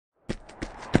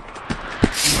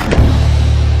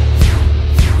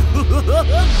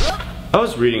I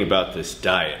was reading about this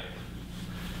diet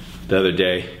the other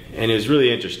day, and it was really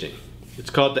interesting. It's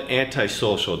called the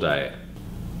antisocial diet.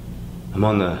 I'm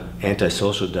on the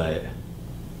antisocial diet.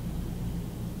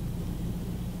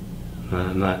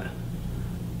 I'm not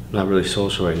really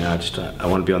social right now. I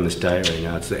want to be on this diet right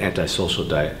now. It's the antisocial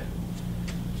diet.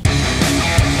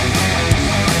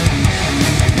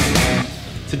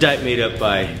 It's a diet made up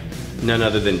by none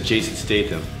other than Jason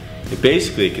Statham. It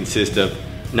basically consists of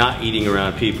not eating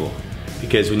around people.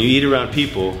 Because when you eat around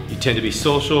people, you tend to be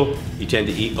social, you tend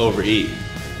to overeat.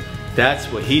 That's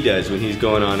what he does when he's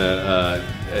going on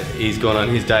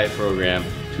his diet program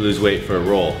to lose weight for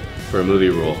a movie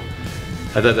role.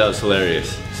 I thought that was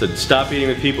hilarious. So stop eating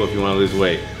with people if you want to lose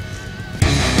weight.